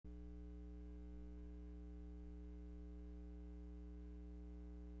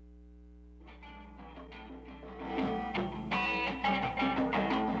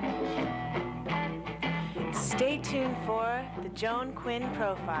tuned for the Joan Quinn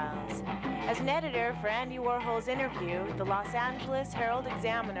Profiles. As an editor for Andy Warhol's Interview, the Los Angeles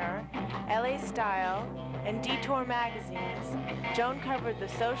Herald-Examiner, LA Style, and Detour magazines, Joan covered the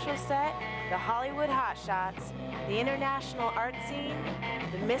social set, the Hollywood hotshots, the international art scene,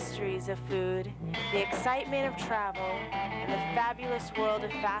 the mysteries of food, the excitement of travel, and the fabulous world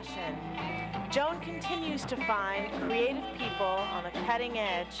of fashion. Joan continues to find creative people on the cutting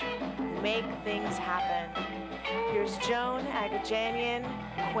edge who make things happen. Here's Joan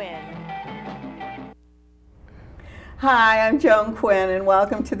Quinn. Hi, I'm Joan Quinn, and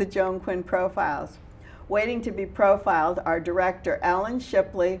welcome to the Joan Quinn Profiles. Waiting to be profiled are director Ellen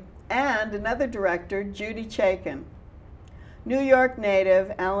Shipley and another director, Judy Chaikin. New York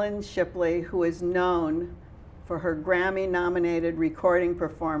native Ellen Shipley, who is known for her Grammy-nominated recording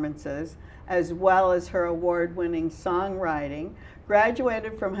performances, as well as her award-winning songwriting,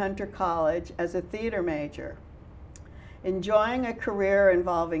 graduated from Hunter College as a theater major. Enjoying a career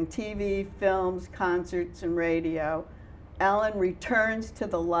involving TV, films, concerts, and radio, Ellen returns to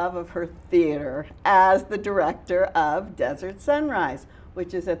the love of her theater as the director of Desert Sunrise,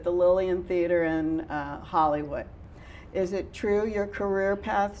 which is at the Lillian Theater in Hollywood. Is it true your career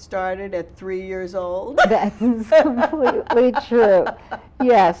path started at 3 years old? That's completely true.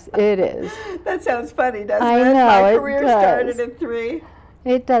 Yes, it is. That sounds funny, doesn't it? I know, My it career does. started at 3.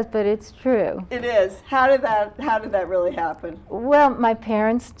 It does, but it's true. It is. How did that really happen? Well, my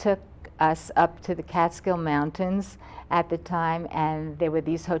parents took us up to the Catskill Mountains at the time, and there were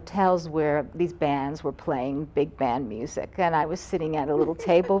these hotels where these bands were playing big band music, and I was sitting at a little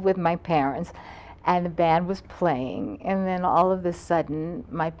table with my parents, and the band was playing, and then all of a sudden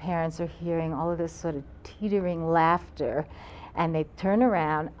my parents are hearing all of this sort of teetering laughter, and they turn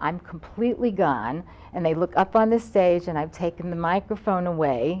around, I'm completely gone, and they look up on the stage, and I've taken the microphone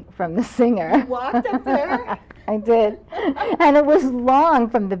away from the singer. You walked up there? I did. And it was long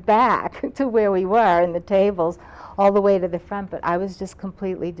from the back to where we were in the tables all the way to the front, but I was just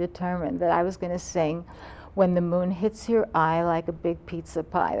completely determined that I was going to sing When the Moon Hits Your Eye Like a Big Pizza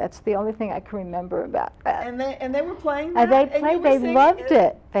Pie. That's the only thing I can remember about that. And they were playing that? They loved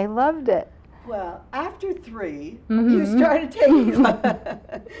it. They loved it. Well, after 3, you started taking,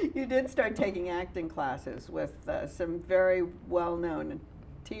 you did start taking acting classes with some very well-known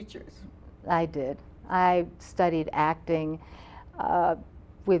teachers. I did. I studied acting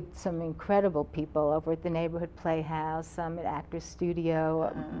with some incredible people over at the Neighborhood Playhouse, some at Actors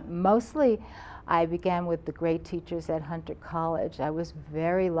Studio. Mostly, I began with the great teachers at Hunter College. I was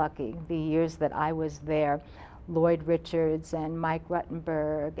very lucky the years that I was there. Lloyd Richards and Mike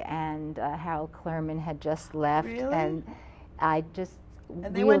Ruttenberg and Harold Clerman had just left, Really? and I just And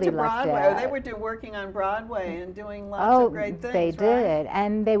they really went to lucked Broadway, out. or they were working on Broadway and doing lots of great things, they right? did,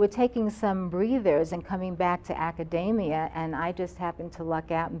 and they were taking some breathers and coming back to academia, and I just happened to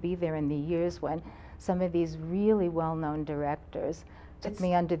luck out and be there in the years when some of these really well-known directors took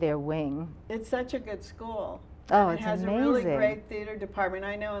me under their wing. It's such a good school. Oh, and it's it has amazing. a really great theater department.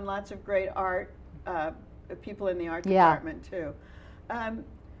 I know, and lots of great art, people in the art department too.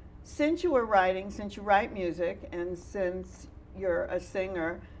 Since you write music, and since you're a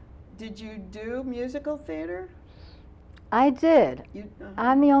singer, did you do musical theater? I did. You,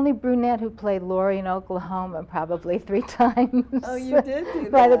 I'm the only brunette who played Laurie in Oklahoma probably 3 times. Oh, you did do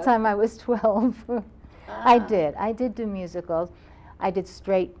that? By the time I was 12. I did do musicals. I did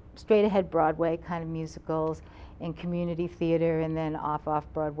straight ahead Broadway kind of musicals in community theater, and then off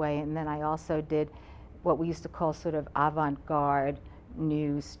Broadway, and then I also did what we used to call sort of avant-garde,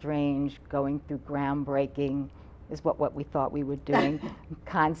 new, strange, going through groundbreaking is what we thought we were doing,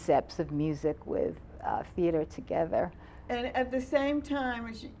 concepts of music with theater together. And at the same time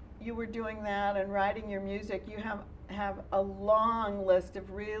as you were doing that and writing your music, you have a long list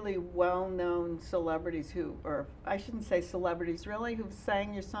of really well-known celebrities who, or I shouldn't say celebrities, really, who've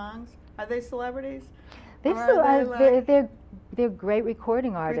sang your songs. Are they celebrities? They're great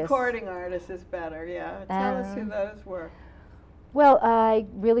recording artists. Recording artists is better, yeah. Tell us who those were. Well, I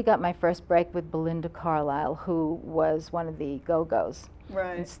really got my first break with Belinda Carlisle, who was one of the Go-Go's.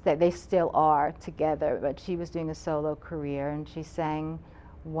 Right. They still are together, but she was doing a solo career, and she sang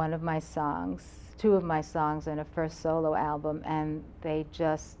one of my songs, 2 of my songs in a first solo album, and they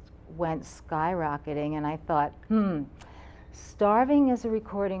just went skyrocketing, and I thought, starving as a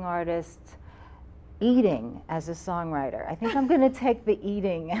recording artist, eating as a songwriter. I think I'm going to take the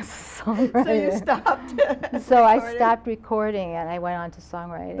eating as a songwriter. So you stopped. So I stopped recording and I went on to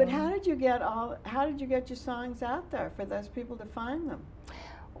songwriting. But how did you get your songs out there for those people to find them?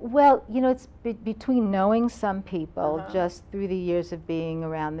 Well, you know, it's between knowing some people just through the years of being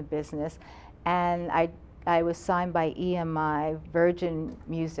around the business, and I I was signed by EMI, Virgin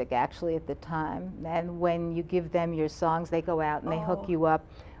Music actually at the time, and when you give them your songs, they go out and they hook you up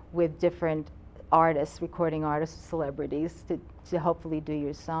with different artists, recording artists, celebrities, to hopefully do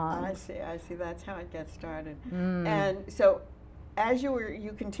your songs. I see, that's how it gets started. And so, as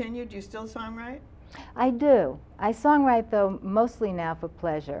you continued, you still songwrite? I do. I songwrite, though, mostly now for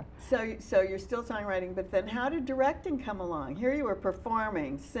pleasure. So you're still songwriting, but then how did directing come along? Here you were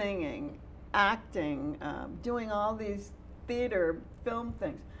performing, singing, acting, doing all these theater, film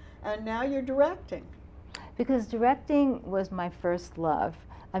things, and now you're directing. Because directing was my first love.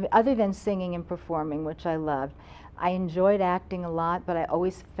 I mean, other than singing and performing, which I loved, I enjoyed acting a lot, but I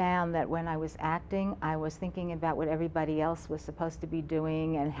always found that when I was acting, I was thinking about what everybody else was supposed to be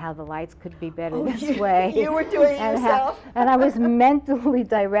doing and how the lights could be better this way. You were doing it yourself? And I was mentally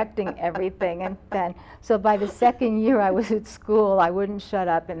directing everything. And then, so by the second year I was at school, I wouldn't shut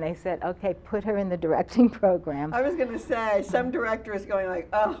up, and they said, okay, put her in the directing program. I was going to say, some director is going like,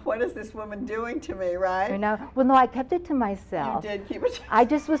 oh, what is this woman doing to me, right? You know? Well, no, I kept it to myself. You did keep it to yourself. I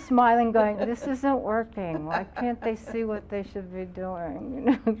just was smiling, going, this isn't working. Why can't they see what they should be doing? You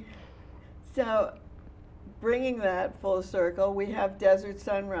know? So, bringing that full circle, we have Desert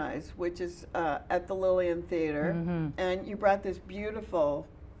Sunrise, which is at the Lillian Theater, and you brought this beautiful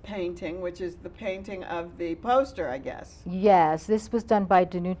painting, which is the painting of the poster, I guess. Yes, this was done by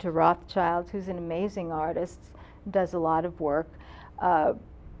Danuta Rothschild, who's an amazing artist, does a lot of work.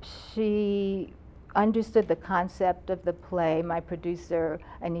 She understood the concept of the play. My producer,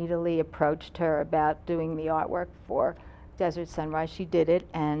 Anita Lee, approached her about doing the artwork for Desert Sunrise. She did it,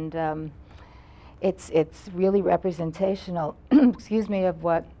 and it's really representational, excuse me, of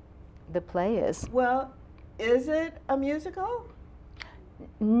what the play is. Well, is it a musical?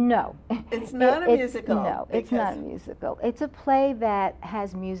 No. It's not a musical? No, it's not a musical. It's a play that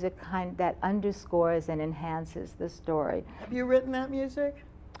has music that underscores and enhances the story. Have you written that music?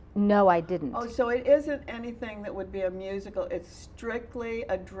 No, I didn't. Oh, so it isn't anything that would be a musical. It's strictly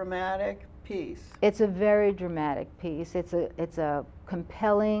a dramatic piece. It's a very dramatic piece. It's a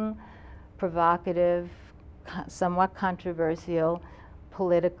compelling, provocative, somewhat controversial,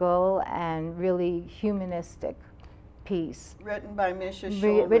 political, and really humanistic piece. Written by Misha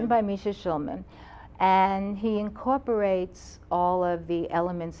Schulman. Written by Misha Schulman. And he incorporates all of the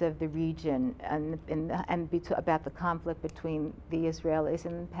elements of the region and about the conflict between the Israelis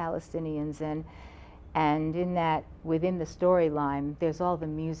and the Palestinians. And in that, within the storyline, there's all the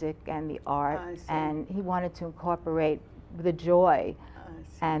music and the art. And he wanted to incorporate the joy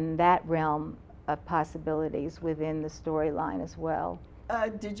and that realm of possibilities within the storyline as well.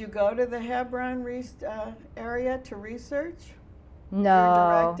 Did you go to the Hebron area to research? No.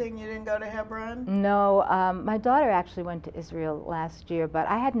 You're directing, you didn't go to Hebron? No, my daughter actually went to Israel last year, but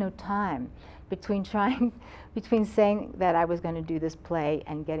I had no time between saying that I was going to do this play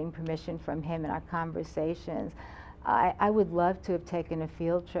and getting permission from him in our conversations. I would love to have taken a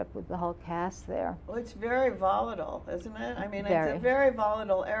field trip with the whole cast there. Well, it's very volatile, isn't it? I mean, Very. It's a very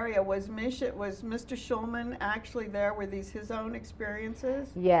volatile area. Was Mr. Schulman actually there? Were these his own experiences?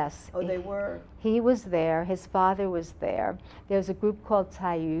 Yes. Oh, they were. He was there. His father was there. There's a group called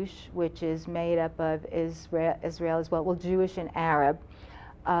Tayush, which is made up of Israel as well, Jewish and Arab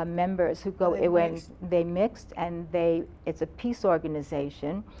members who go. They mixed, and it's a peace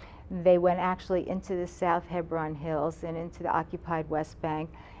organization. They went actually into the South Hebron Hills and into the occupied West Bank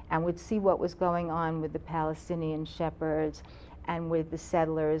and would see what was going on with the Palestinian shepherds and with the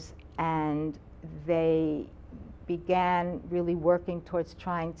settlers, and they began really working towards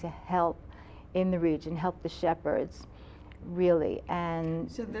trying to help in the region, help the shepherds, really, and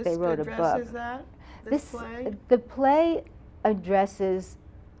so this they wrote a book. addresses that? This play? The play addresses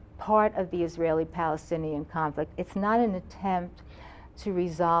part of the Israeli-Palestinian conflict. It's not an attempt to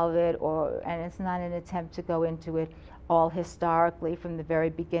resolve it, and it's not an attempt to go into it all historically from the very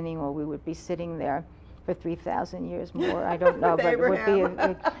beginning, or we would be sitting there for 3,000 years more. I don't know, but Abraham. it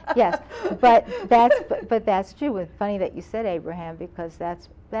would be yes. But that's true. It's funny that you said Abraham, because that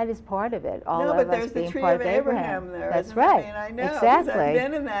is part of it. All no, of but us there's the being tree part of Abraham there. That's isn't right. It? I mean, I know. Exactly. I've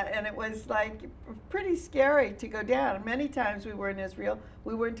been in that, and it was like pretty scary to go down. Many times we were in Israel,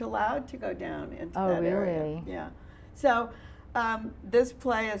 we weren't allowed to go down into that area. Really? Yeah. So. This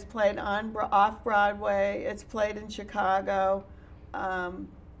play is played off Broadway. It's played in Chicago.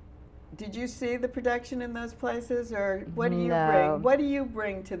 Did you see the production in those places, or what do you bring? What do you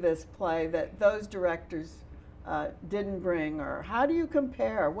bring to this play that those directors didn't bring, or how do you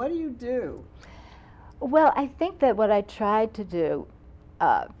compare? What do you do? Well, I think that what I tried to do,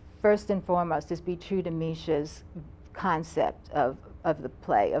 first and foremost, is be true to Misha's concept of of the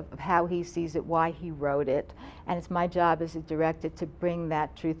play, of how he sees it, why he wrote it. And it's my job as a director to bring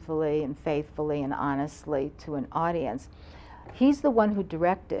that truthfully and faithfully and honestly to an audience. He's the one who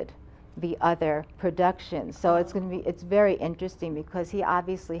directed the other production. So it's very interesting because he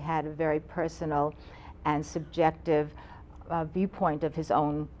obviously had a very personal and subjective viewpoint of his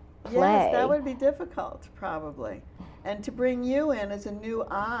own play. Yes, that would be difficult, probably. And to bring you in as a new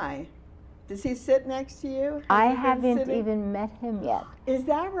eye. Does he sit next to you? I haven't even met him yet. Is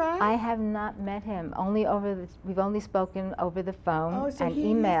that right? I have not met him. We've only spoken over the phone and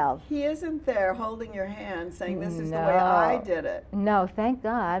emailed. He isn't there holding your hand saying, this is the way I did it. No, thank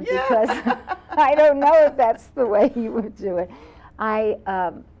God, because I don't know if that's the way he would do it.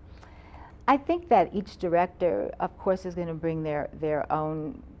 I think that each director, of course, is going to bring their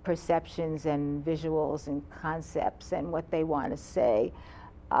own perceptions and visuals and concepts and what they want to say.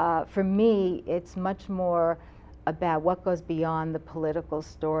 For me, it's much more about what goes beyond the political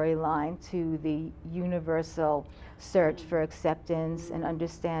storyline to the universal search for acceptance and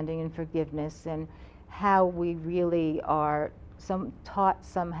understanding and forgiveness, and how we really are taught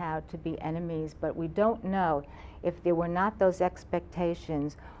somehow to be enemies, but we don't know if there were not those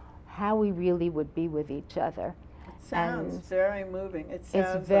expectations, how we really would be with each other. It sounds very moving. It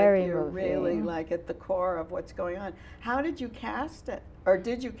sounds it's very like you're moving. Really like at the core of what's going on. How did you cast it? Or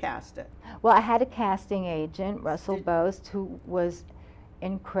did you cast it? Well, I had a casting agent, Russell Boast, who was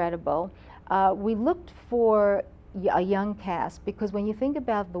incredible. We looked for a young cast, because when you think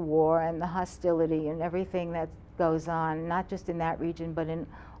about the war and the hostility and everything that goes on, not just in that region, but in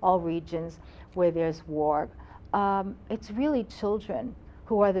all regions where there's war, it's really children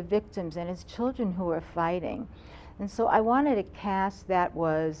who are the victims, and it's children who are fighting. And so I wanted a cast that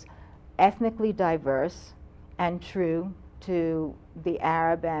was ethnically diverse and true to the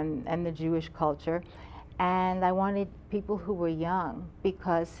Arab and the Jewish culture. And I wanted people who were young,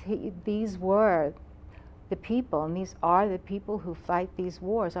 because these were the people, and these are the people who fight these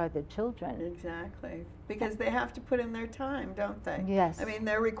wars, are the children. Exactly. Because they have to put in their time, don't they? Yes. I mean,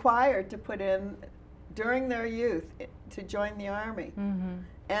 they're required to put in, during their youth, to join the army. Mm-hmm.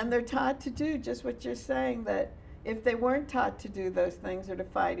 And they're taught to do just what you're saying, that if they weren't taught to do those things or to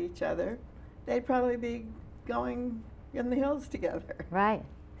fight each other, they'd probably be going in the hills together. Right.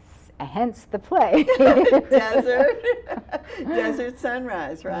 Hence the play. Desert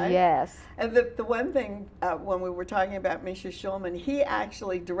Sunrise, right? Yes. And the one thing, when we were talking about Misha Schulman, he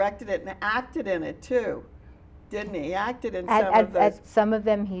actually directed it and acted in it too, didn't he? He acted in some of those. At some of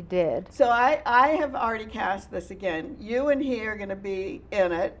them he did. So I have already cast this again. You and he are going to be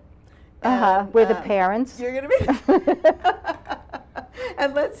in it. We're the parents. You're going to be.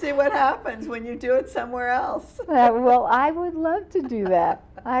 And let's see what happens when you do it somewhere else. Well, I would love to do that.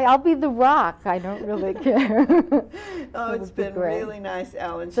 I'll be the rock. I don't really care. Oh, it's been really nice,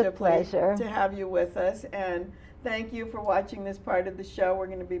 Ellen Shipley, to have you with us. And thank you for watching this part of the show. We're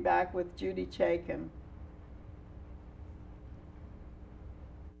going to be back with Judy Chaikin.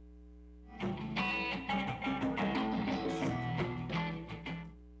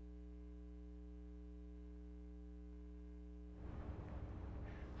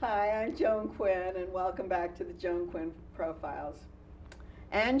 Hi, I'm Joan Quinn, and welcome back to the Joan Quinn Profiles.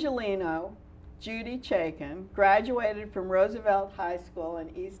 Angelino Judy Chaikin graduated from Roosevelt High School in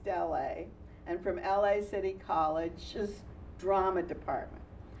East LA and from LA City College's drama department.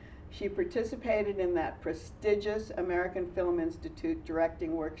 She participated in that prestigious American Film Institute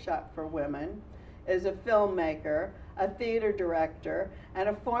directing workshop for women, is a filmmaker, a theater director, and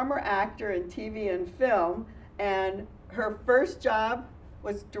a former actor in TV and film, and her first job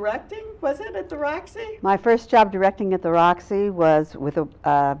was directing, was it, at the Roxy? My first job directing at the Roxy was with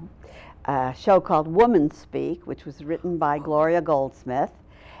a show called Woman Speak, which was written by Gloria Goldsmith,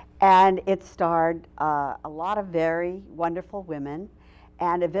 and it starred a lot of very wonderful women,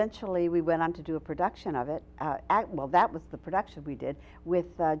 and eventually we went on to do a production of it. Well, that was the production we did with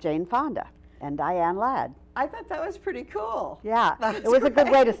Jane Fonda and Diane Ladd. I thought that was pretty cool. Yeah, it was a good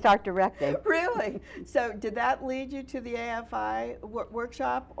way to start directing. Really? So did that lead you to the AFI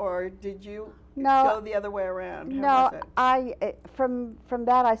workshop, or did you go the other way around? How was it? From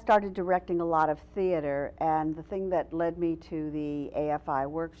that I started directing a lot of theater, and the thing that led me to the AFI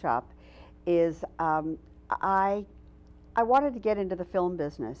workshop is I wanted to get into the film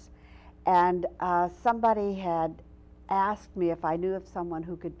business, and somebody had asked me if I knew of someone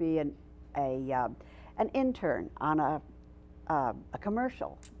who could be an intern on a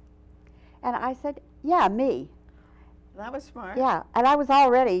commercial. And I said, yeah, me. That was smart. Yeah, and I was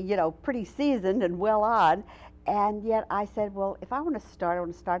already, you know, pretty seasoned and well on, and yet I said, well, if I want to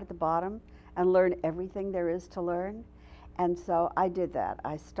start at the bottom and learn everything there is to learn. And so I did that.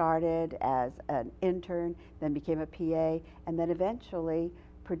 I started as an intern, then became a PA, and then eventually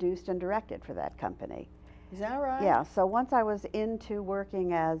produced and directed for that company. Is that right? Yeah, so once I was into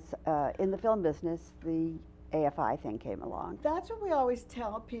working as in the film business, the AFI thing came along. That's what we always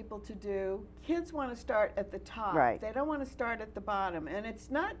tell people to do. Kids want to start at the top. Right. They don't want to start at the bottom. And it's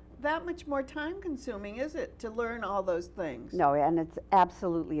not that much more time consuming, is it, to learn all those things? No, and it's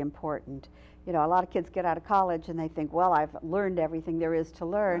absolutely important. You know, a lot of kids get out of college and they think, well, I've learned everything there is to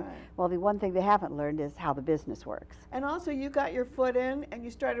learn. Right. Well, the one thing they haven't learned is how the business works. And also, you got your foot in and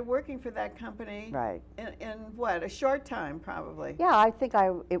you started working for that company Right. in what, a short time probably? Yeah, I think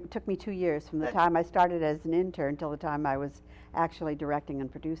it took me 2 years from the time I started as an intern till the time I was actually directing and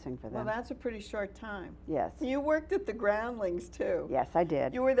producing for them. Well, that's a pretty short time. Yes. You worked at the Groundlings, too. Yes, I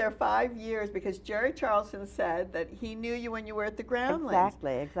did. You were there 5 years because Jerry Charleston said that he knew you when you were at the Groundlings.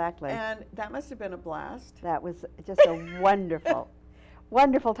 Exactly, exactly. And that must have been a blast. That was just a wonderful,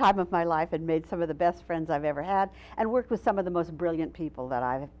 wonderful time of my life, and made some of the best friends I've ever had, and worked with some of the most brilliant people that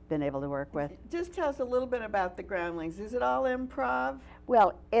I've been able to work with. Just tell us a little bit about the Groundlings. Is it all improv?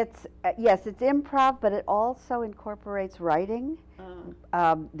 Well, it's, yes, it's improv, but it also incorporates writing.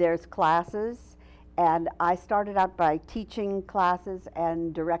 There's classes, and I started out by teaching classes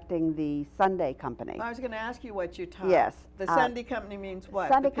and directing the Sunday company. I was going to ask you what you taught. Yes. The Sunday company means what?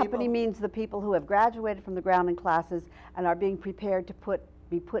 Sunday The company people- means the people who have graduated from the grounding classes and are being prepared to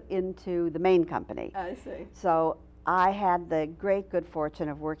be put into the main company. I see. So I had the great good fortune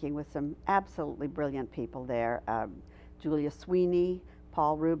of working with some absolutely brilliant people there. Julia Sweeney,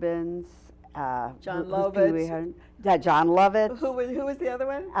 Paul Rubens, John who's Pee Wee Lovitz. Herman- John Lovitz. Who was the other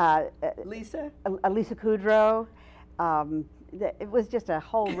one? Lisa? Lisa Kudrow. It was just a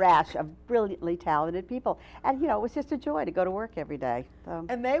whole rash of brilliantly talented people. And, you know, it was just a joy to go to work every day. So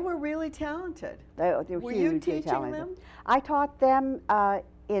And they were really talented. they were Were you hugely teaching talented. them? I taught them.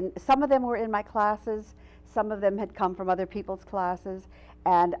 Some of them were in my classes. Some of them had come from other people's classes.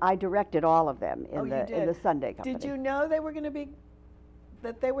 And I directed all of them in, in the Sunday company. Did you know they were going to be,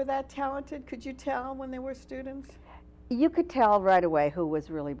 that they were that talented? Could you tell when they were students? You could tell right away who was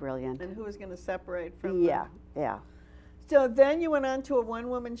really brilliant. And who was going to separate from Yeah, them? yeah. So then you went on to a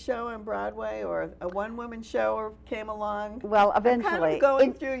one-woman show on Broadway, or a one-woman show or came along? Well, eventually. I'm kind of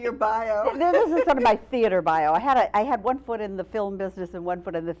going through your bio. This is sort of my theater bio. I had one foot in the film business and one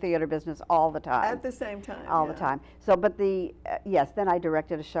foot in the theater business all the time. At the same time. All yeah. the time. So, but yes, then I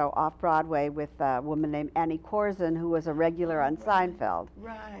directed a show off Broadway with a woman named Annie Corzin, who was a regular on Seinfeld.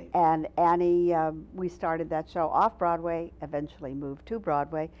 Right. And Annie, we started that show off Broadway, eventually moved to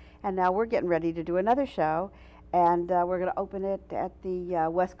Broadway, and now we're getting ready to do another show, and we're going to open it at the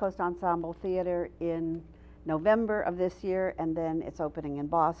West Coast Ensemble Theater in November of this year, and then it's opening in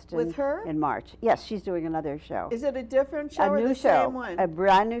Boston With her? in March. Yes, she's doing another show. Is it a different show A or new the show, same one? a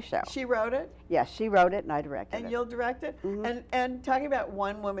brand new show. She wrote it? Yes, she wrote it and I directed And it. you'll direct it? Mhm. And talking about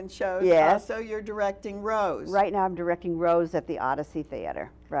one-woman shows, Yes. also you're directing Rose. Right now I'm directing Rose at the Odyssey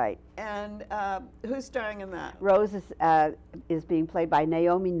Theater. Right. And who's starring in that? Rose is being played by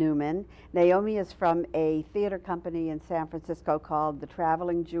Naomi Newman. Naomi is from a theater company in San Francisco called the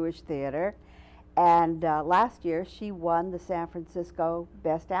Traveling Jewish Theater. And last year, she won the San Francisco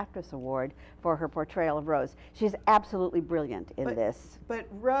Best Actress Award for her portrayal of Rose. She's absolutely brilliant in this. But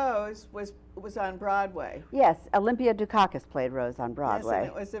Rose was on Broadway. Yes, Olympia Dukakis played Rose on Broadway.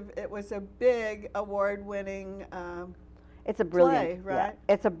 Yes, and it was a big award-winning It's a brilliant, play, right?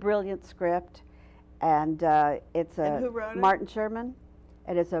 Yeah, it's a brilliant script, and it's a And who wrote it? Martin Sherman.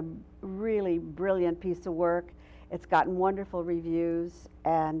 It is a really brilliant piece of work. It's gotten wonderful reviews,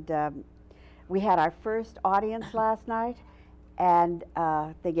 and we had our first audience last night, and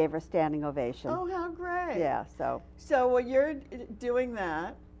they gave her a standing ovation. Oh, how great! Yeah, so while you're doing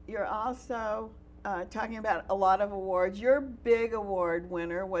that, you're also talking about a lot of awards. Your big award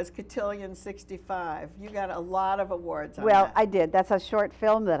winner was Cotillion 65. You got a lot of awards on well, that. I did. That's a short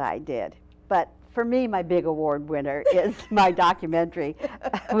film that I did, but for me, my big award winner is my documentary,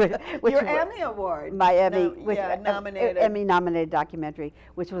 which Your Emmy Award. my Emmy, nominated. Emmy-nominated documentary,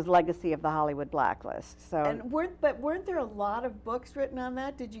 which was Legacy of the Hollywood Blacklist. So, And weren't there a lot of books written on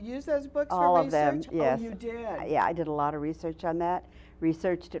that? Did you use those books all for of them, research? yes. Oh, you did. Yeah, I did a lot of research on that.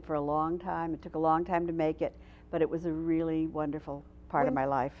 Researched it for a long time. It took a long time to make it, but it was a really wonderful part of my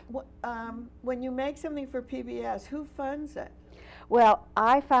life. When you make something for PBS, who funds it? Well,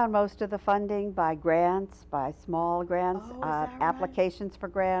 I found most of the funding by grants, by small grants, Oh, is that right? applications for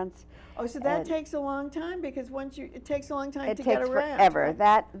grants. Oh, so that takes a long time because it takes a long time It to get takes around. forever.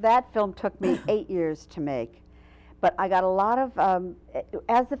 right? That film took me 8 years to make, but I got a lot of.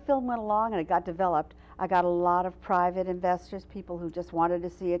 As the film went along and it got developed, I got a lot of private investors, people who just wanted to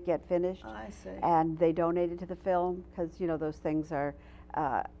see it get finished. I see. And they donated to the film because, you know, those things are,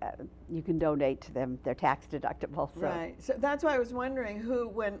 you can donate to them. They're tax deductible. So. Right. So that's why I was wondering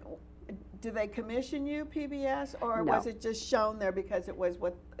do they commission you, PBS, or No. was it just shown there because it was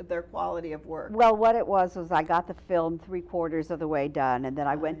with their quality of work? Well, what it was I got the film 3/4 of the way done, and then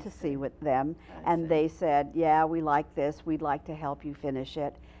I went to see with them, and they said, yeah, we like this, we'd like to help you finish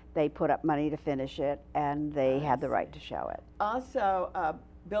it. They put up money to finish it, and they had the right to show it. Also,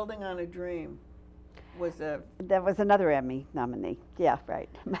 Building on a Dream was a... That was another Emmy nominee. Yeah, right.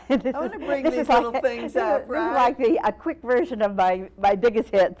 I want to bring these little things up, right? This is like a quick version of my biggest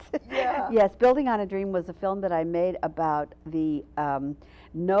hits. Yeah. Yes, Building on a Dream was a film that I made about the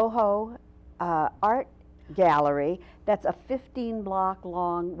NoHo Art Gallery. That's a 15-block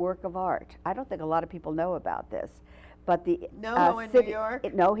long work of art. I don't think a lot of people know about this. But the NoHo in New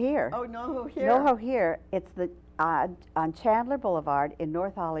York? No, here. Oh, NoHo here? NoHo here. It's the on Chandler Boulevard in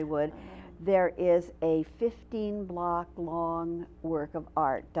North Hollywood. There is a 15-block long work of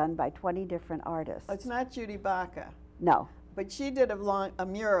art done by 20 different artists. Oh, it's not Judy Baca. No. But she did a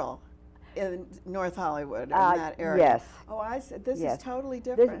mural in North Hollywood, in that area. Yes. Oh, I said, this Yes. is totally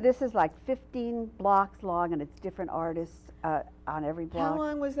different. This is like 15 blocks long, and it's different artists on every block. How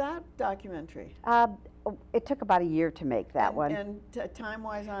long was that documentary? It took about a year to make that one. And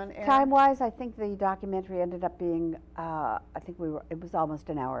time-wise on air? Time-wise, I think the documentary ended up being, it was almost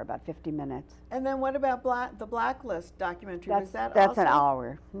an hour, about 50 minutes. And then what about the Blacklist documentary? Was that that's also? an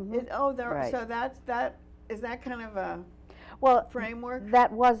hour. Mm-hmm. Right. So is that kind of a framework?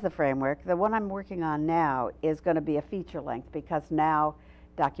 That was the framework. The one I'm working on now is going to be a feature length because now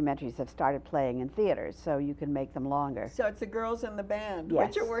documentaries have started playing in theaters, so you can make them longer. So it's The Girls in the Band, Yes.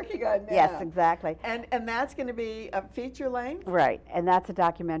 what you're working on now. Yes, exactly. And that's going to be a feature length? Right, and that's a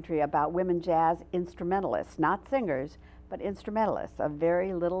documentary about women jazz instrumentalists, not singers, but instrumentalists, a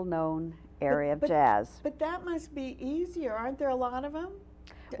very little known area of jazz. But that must be easier. Aren't there a lot of them?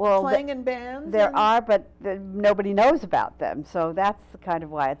 Well, playing in bands? There are, but nobody knows about them, so that's kind of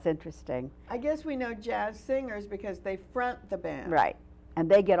why it's interesting. I guess we know jazz singers because they front the band. Right. And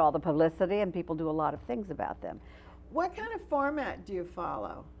they get all the publicity, and people do a lot of things about them. What kind of format do you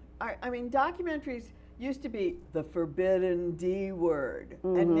follow? I mean, documentaries used to be the forbidden D word,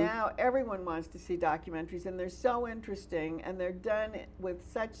 and now everyone wants to see documentaries, and they're so interesting, and they're done with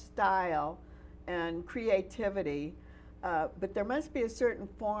such style and creativity. But there must be a certain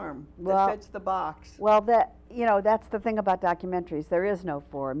form that fits the box. Well, that's the thing about documentaries. There is no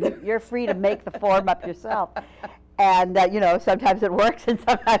form. You're free to make the form up yourself. And, sometimes it works and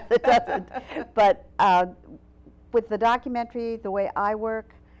sometimes it doesn't. But with the documentary, the way I work,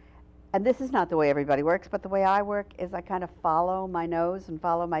 and this is not the way everybody works, but the way I work is I kind of follow my nose and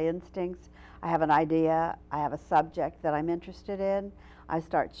follow my instincts. I have an idea. I have a subject that I'm interested in. I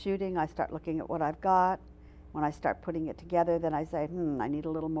start shooting. I start looking at what I've got. When I start putting it together, then I say, I need a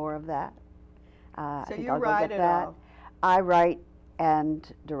little more of that. So you write it all? I write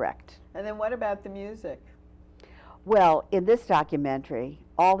and direct. And then what about the music? Well, in this documentary,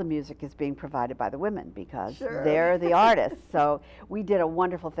 all the music is being provided by the women because they're the artists. So we did a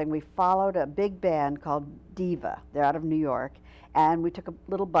wonderful thing. We followed a big band called Diva. They're out of New York. And we took a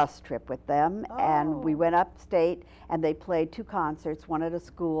little bus trip with them, and we went upstate, and they played 2 concerts, one at a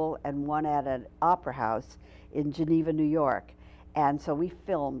school and one at an opera house in Geneva, New York. And so we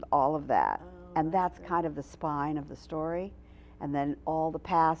filmed all of that. And that's kind of the spine of the story. And then all the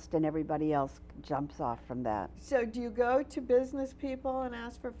past and everybody else jumps off from that. So do you go to business people and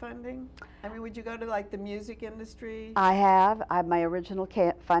ask for funding? I mean, would you go to like the music industry? I have. My original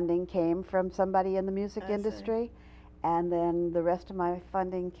funding came from somebody in the music industry. And then the rest of my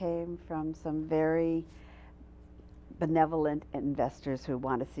funding came from some very benevolent investors who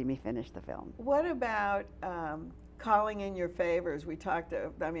want to see me finish the film. What about calling in your favors? We talked,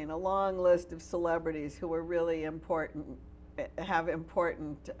 a long list of celebrities who are really important, have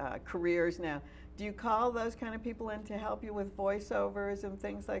important careers now. Do you call those kind of people in to help you with voiceovers and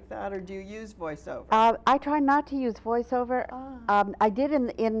things like that, or do you use voiceover? I try not to use voiceover. I did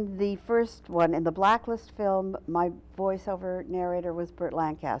in the first one, in the Blacklist film, my voiceover narrator was Burt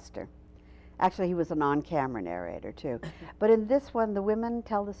Lancaster. Actually, he was an on-camera narrator, too. But in this one, the women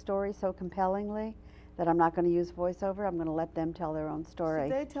tell the story so compellingly that I'm not going to use voiceover. I'm going to let them tell their own story.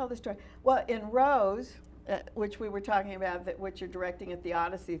 So they tell the story. Well, in Rose, which we were talking about, which you're directing at the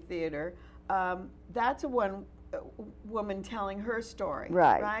Odyssey Theater, that's a one woman telling her story,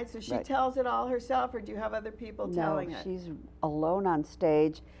 right? So she tells it all herself, or do you have other people telling it? No, she's alone on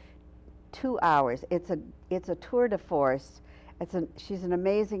stage, 2 hours. It's a tour de force. She's an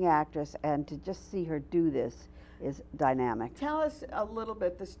amazing actress, and to just see her do this is dynamic. Tell us a little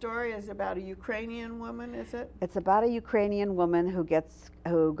bit. The story is about a Ukrainian woman, is it? It's about a Ukrainian woman who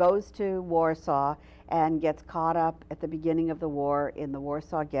goes to Warsaw and gets caught up at the beginning of the war in the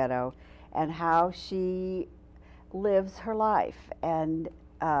Warsaw Ghetto, and how she lives her life, and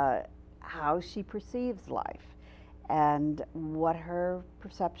how she perceives life, and what her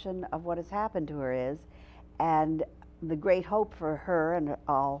perception of what has happened to her is. And the great hope for her and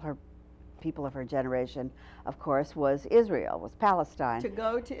all her people of her generation, of course, was Israel, was Palestine. To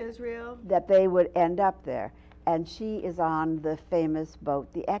go to Israel? That they would end up there. And she is on the famous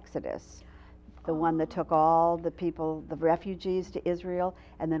boat, the Exodus, the one that took all the people, the refugees, to Israel,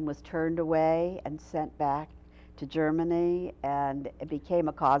 and then was turned away and sent back to Germany, and it became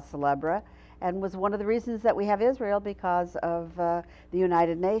a cause célèbre, and was one of the reasons that we have Israel, because of the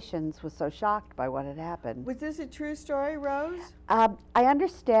United Nations was so shocked by what had happened. Was this a true story, Rose? I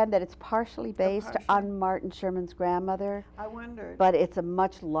understand that it's partially based on Martin Sherman's grandmother. I wondered. But it's a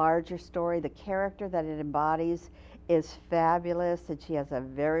much larger story. The character that it embodies is fabulous, and she has a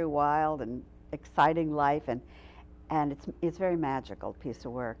very wild and exciting life, and it's a very magical piece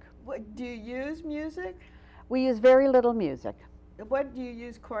of work. What, do you use music? We use very little music. What, do you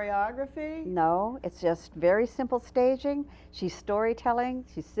use choreography? No, it's just very simple staging. She's storytelling.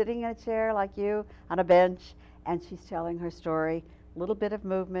 She's sitting in a chair like you on a bench, and she's telling her story. A little bit of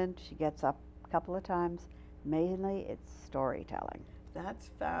movement. She gets up a couple of times. Mainly, it's storytelling. That's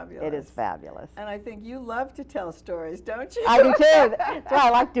fabulous. It is fabulous. And I think you love to tell stories, don't you? I do too. That's why I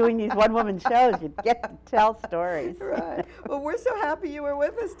like doing these one-woman shows. You get to tell stories. Right. Well, we're so happy you were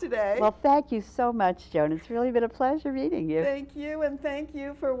with us today. Well, thank you so much, Joan. It's really been a pleasure meeting you. Thank you, and thank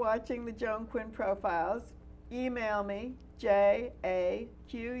you for watching the Joan Quinn Profiles. Email me, JAQUINN,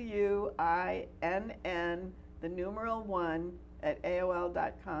 the numeral 1, at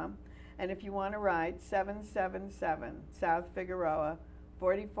AOL.com. And if you want to write, 777 South Figueroa,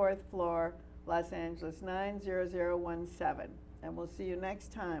 44th floor, Los Angeles 90017. And we'll see you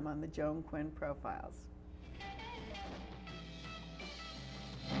next time on the Joan Quinn Profiles.